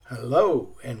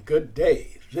Hello and good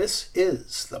day. This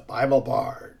is the Bible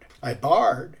Bard. A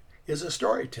bard is a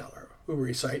storyteller who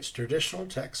recites traditional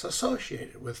texts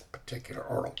associated with a particular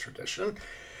oral tradition,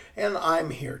 and I'm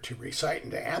here to recite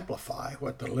and to amplify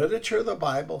what the literature of the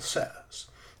Bible says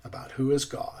about who is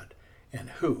God and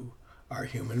who are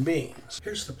human beings.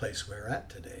 Here's the place we're at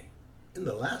today. In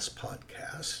the last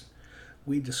podcast,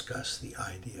 we discussed the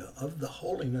idea of the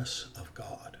holiness of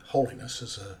God. Holiness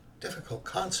is a difficult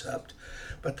concept,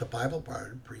 but the Bible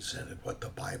Bard presented what the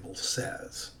Bible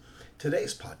says.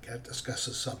 Today's podcast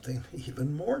discusses something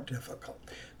even more difficult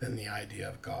than the idea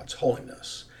of God's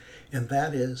holiness, and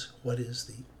that is, what is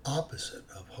the opposite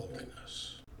of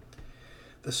holiness?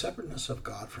 The separateness of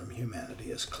God from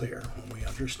humanity is clear when we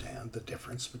understand the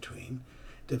difference between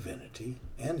divinity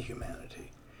and humanity.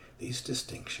 These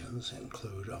distinctions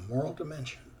include a moral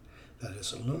dimension that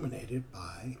is illuminated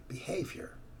by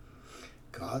behavior.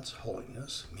 God's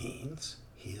holiness means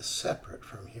he is separate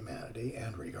from humanity,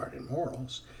 and regarding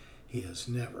morals, he is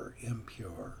never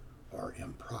impure or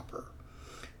improper.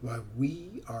 While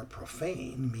we are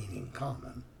profane, meaning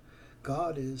common,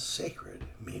 God is sacred,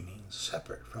 meaning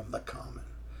separate from the common.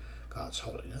 God's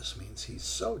holiness means he's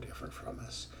so different from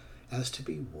us as to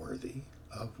be worthy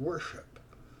of worship.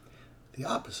 The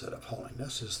opposite of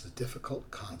holiness is the difficult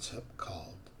concept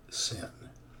called sin.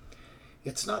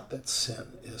 It's not that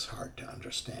sin is hard to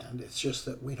understand, it's just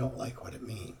that we don't like what it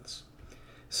means.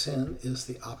 Sin is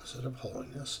the opposite of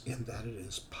holiness in that it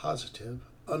is positive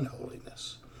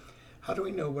unholiness. How do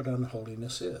we know what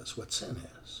unholiness is, what sin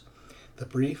is? The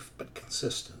brief but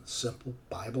consistent, simple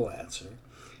Bible answer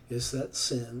is that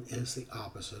sin is the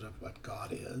opposite of what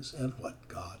God is and what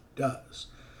God does.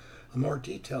 A more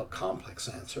detailed, complex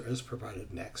answer is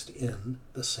provided next in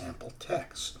the sample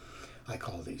text. I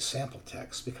call these sample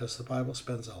texts because the Bible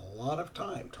spends a lot of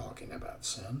time talking about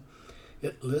sin.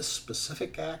 It lists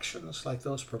specific actions like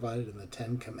those provided in the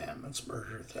 10 Commandments,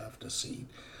 murder, theft, deceit,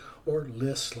 or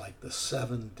lists like the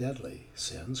 7 deadly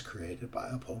sins created by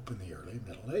a pope in the early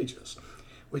Middle Ages,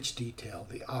 which detail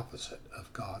the opposite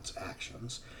of God's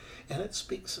actions, and it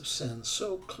speaks of sin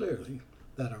so clearly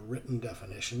that a written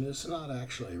definition is not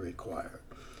actually required.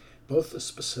 Both the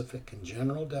specific and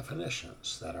general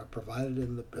definitions that are provided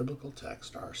in the biblical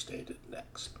text are stated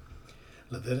next.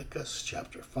 Leviticus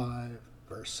chapter 5,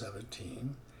 verse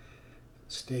 17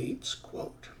 states,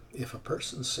 quote, "If a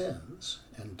person sins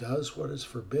and does what is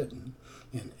forbidden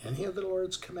in any of the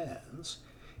Lord's commands,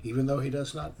 even though he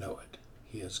does not know it,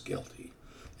 he is guilty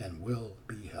and will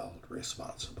be held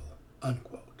responsible."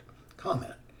 Unquote.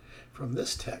 Comment. From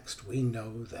this text, we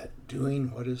know that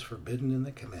doing what is forbidden in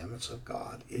the commandments of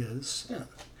God is sin.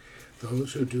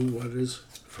 Those who do what is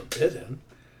forbidden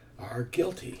are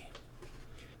guilty.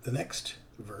 The next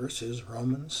verse is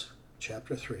Romans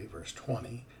chapter 3, verse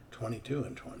 20, 22,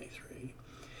 and 23,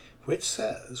 which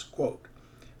says, quote,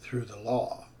 "Through the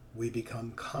law we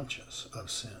become conscious of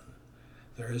sin.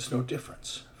 There is no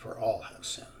difference, for all have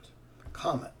sinned."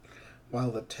 Comment.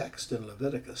 While the text in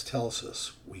Leviticus tells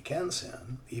us we can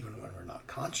sin, even when we're not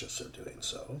conscious of doing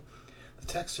so, the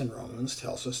text in Romans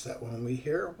tells us that when we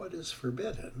hear what is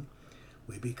forbidden,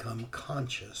 we become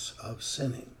conscious of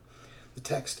sinning. The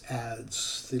text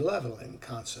adds the leveling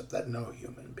concept that no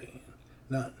human being,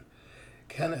 none,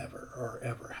 can ever or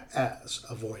ever has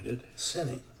avoided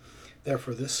sinning.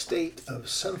 Therefore, this state of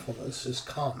sinfulness is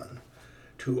common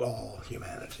to all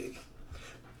humanity.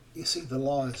 You see, the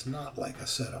law is not like a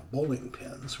set of bowling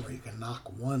pins where you can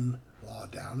knock one law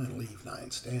down and leave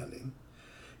 9 standing.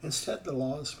 Instead, the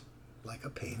law is like a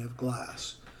pane of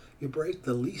glass. You break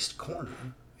the least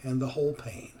corner and the whole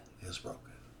pane is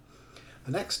broken.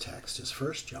 The next text is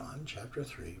 1 John chapter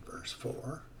 3, verse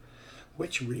 4,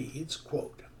 which reads,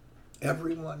 quote,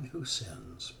 "Everyone who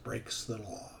sins breaks the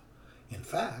law. In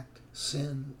fact,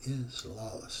 sin is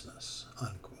lawlessness."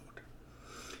 Unquote.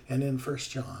 And in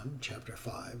 1 John chapter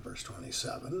 5, verse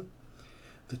 27,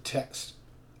 the text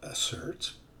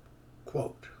asserts,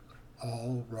 quote,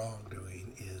 "All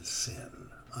wrongdoing is sin."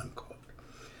 Unquote.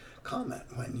 Comment.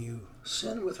 When you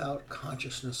sin without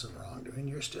consciousness of wrongdoing,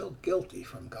 you're still guilty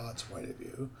from God's point of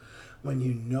view. When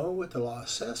you know what the law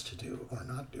says to do or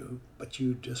not do, but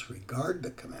you disregard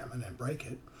the commandment and break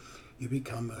it, you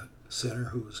become a sinner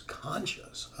who's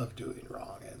conscious of doing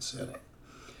wrong and sinning.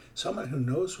 Someone who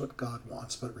knows what God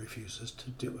wants but refuses to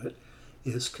do it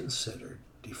is considered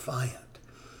defiant.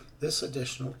 This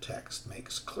additional text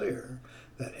makes clear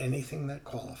that anything that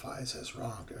qualifies as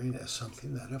wrongdoing is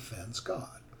something that offends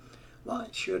God. Why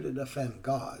should it offend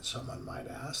God, someone might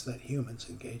ask, that humans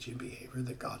engage in behavior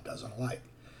that God doesn't like?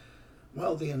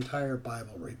 Well, the entire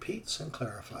Bible repeats and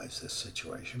clarifies this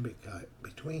situation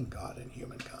between God and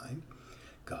humankind.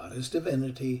 God is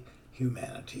divinity,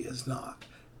 humanity is not.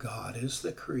 God is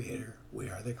the creator, we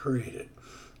are the created.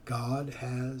 God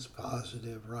has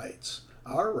positive rights.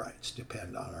 Our rights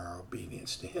depend on our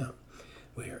obedience to him.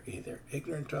 We are either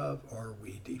ignorant of or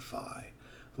we defy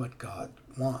what God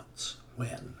wants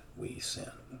when we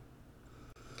sin.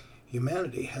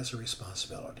 Humanity has a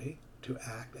responsibility to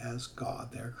act as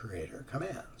God, their creator,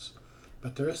 commands.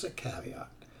 But there is a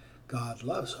caveat. God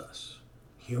loves us,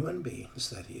 human beings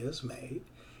that he has made,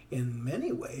 in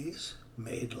many ways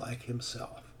made like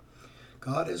himself.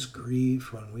 God is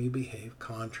grieved when we behave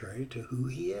contrary to who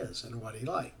he is and what he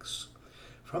likes.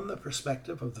 From the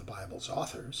perspective of the Bible's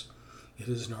authors, it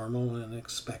is normal and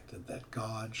expected that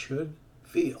God should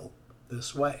feel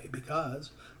this way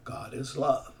because God is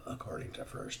love, according to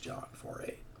 1 John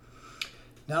 4:8.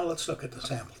 Now let's look at the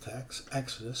sample text,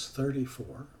 Exodus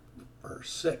 34,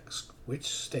 verse 6, which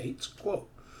states, quote,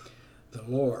 the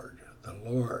Lord,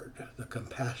 the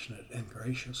compassionate and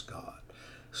gracious God,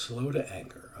 slow to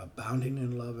anger, abounding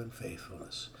in love and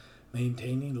faithfulness,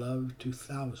 maintaining love to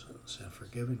thousands, and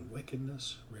forgiving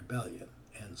wickedness, rebellion,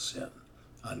 and sin,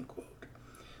 unquote.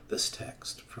 This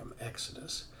text from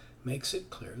Exodus makes it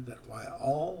clear that while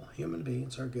all human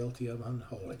beings are guilty of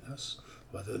unholiness,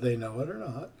 whether they know it or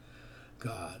not,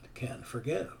 God can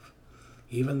forgive.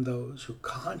 Even those who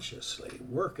consciously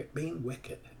work at being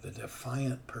wicked, the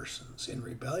defiant persons in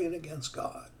rebellion against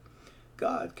God,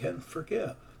 God can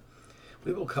forgive.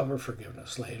 We will cover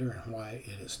forgiveness later and why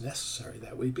it is necessary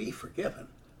that we be forgiven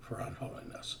for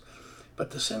unholiness.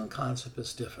 But the sin concept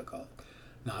is difficult,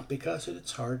 not because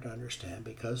it's hard to understand,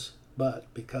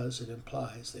 but because it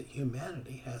implies that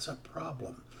humanity has a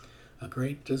problem, a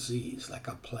great disease like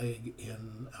a plague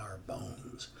in our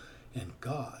bones, and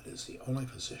God is the only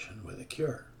physician with a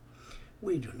cure.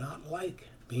 We do not like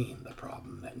being the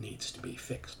problem that needs to be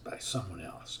fixed by someone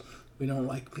else. We don't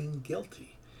like being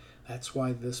guilty. That's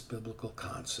why this biblical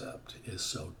concept is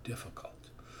so difficult.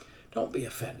 Don't be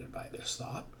offended by this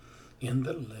thought. In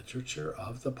the literature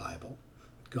of the Bible,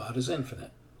 God is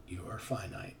infinite. You are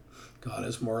finite. God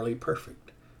is morally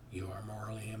perfect. You are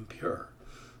morally impure.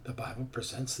 The Bible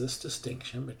presents this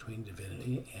distinction between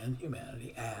divinity and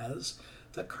humanity as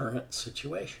the current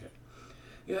situation.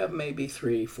 You have maybe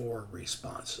 3-4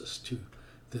 responses to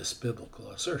this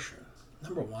biblical assertion.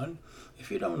 Number one,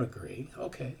 if you don't agree,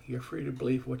 okay, you're free to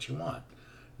believe what you want.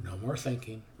 No more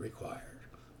thinking required.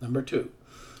 Number two,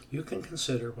 you can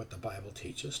consider what the Bible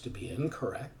teaches to be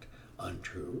incorrect,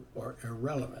 untrue, or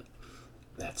irrelevant.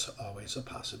 That's always a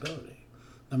possibility.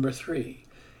 Number three,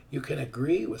 you can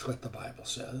agree with what the Bible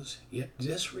says, yet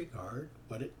disregard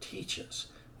what it teaches,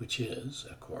 which is,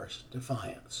 of course,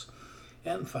 defiance.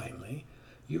 And finally,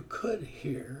 you could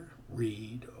hear,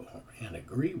 read, and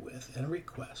agree with and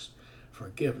request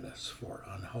forgiveness for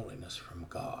unholiness from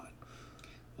God.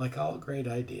 Like all great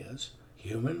ideas,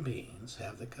 human beings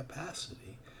have the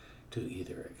capacity to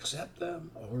either accept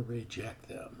them or reject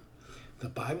them. The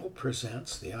Bible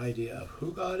presents the idea of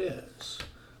who God is,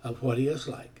 of what he is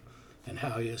like, and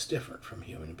how he is different from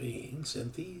human beings,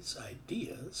 and these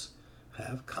ideas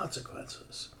have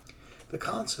consequences. The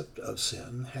concept of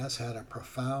sin has had a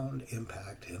profound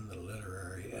impact in the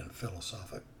literary and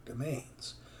philosophic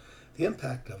domains. The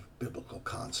impact of biblical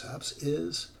concepts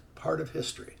is part of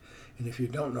history, and if you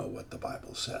don't know what the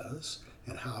Bible says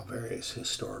and how various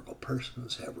historical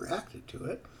persons have reacted to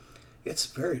it, it's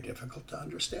very difficult to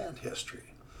understand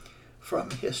history.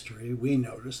 From history, we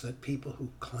notice that people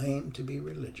who claim to be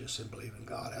religious and believe in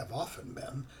God have often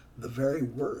been the very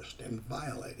worst in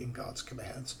violating God's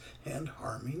commands and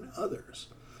harming others.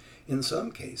 In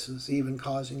some cases, even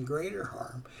causing greater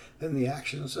harm than the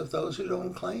actions of those who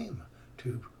don't claim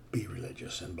to be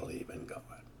religious and believe in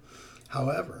God.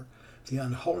 However, the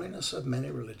unholiness of many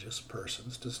religious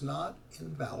persons does not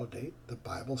invalidate the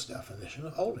Bible's definition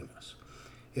of holiness.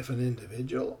 If an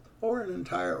individual or an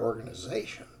entire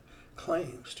organization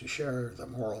claims to share the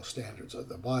moral standards of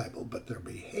the Bible, but their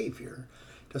behavior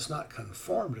does not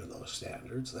conform to those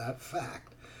standards, that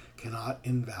fact cannot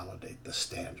invalidate the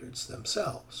standards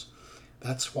themselves.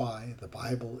 That's why the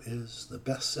Bible is the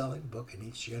best-selling book in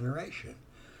each generation,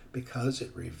 because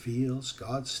it reveals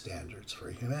God's standards for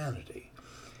humanity.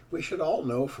 We should all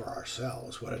know for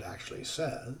ourselves what it actually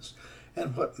says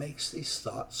and what makes these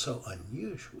thoughts so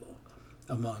unusual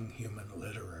among human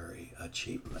literary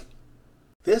achievement.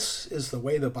 This is the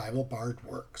way the Bible Bard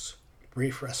works.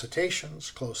 Brief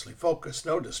recitations, closely focused,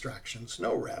 no distractions,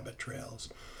 no rabbit trails.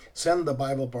 Send the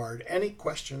Bible Bard any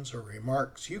questions or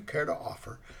remarks you care to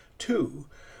offer to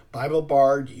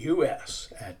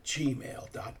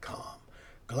BibleBardUS@gmail.com.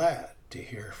 Glad to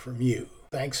hear from you.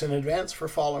 Thanks in advance for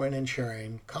following and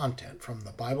sharing content from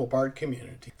the Bible Bard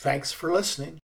community. Thanks for listening.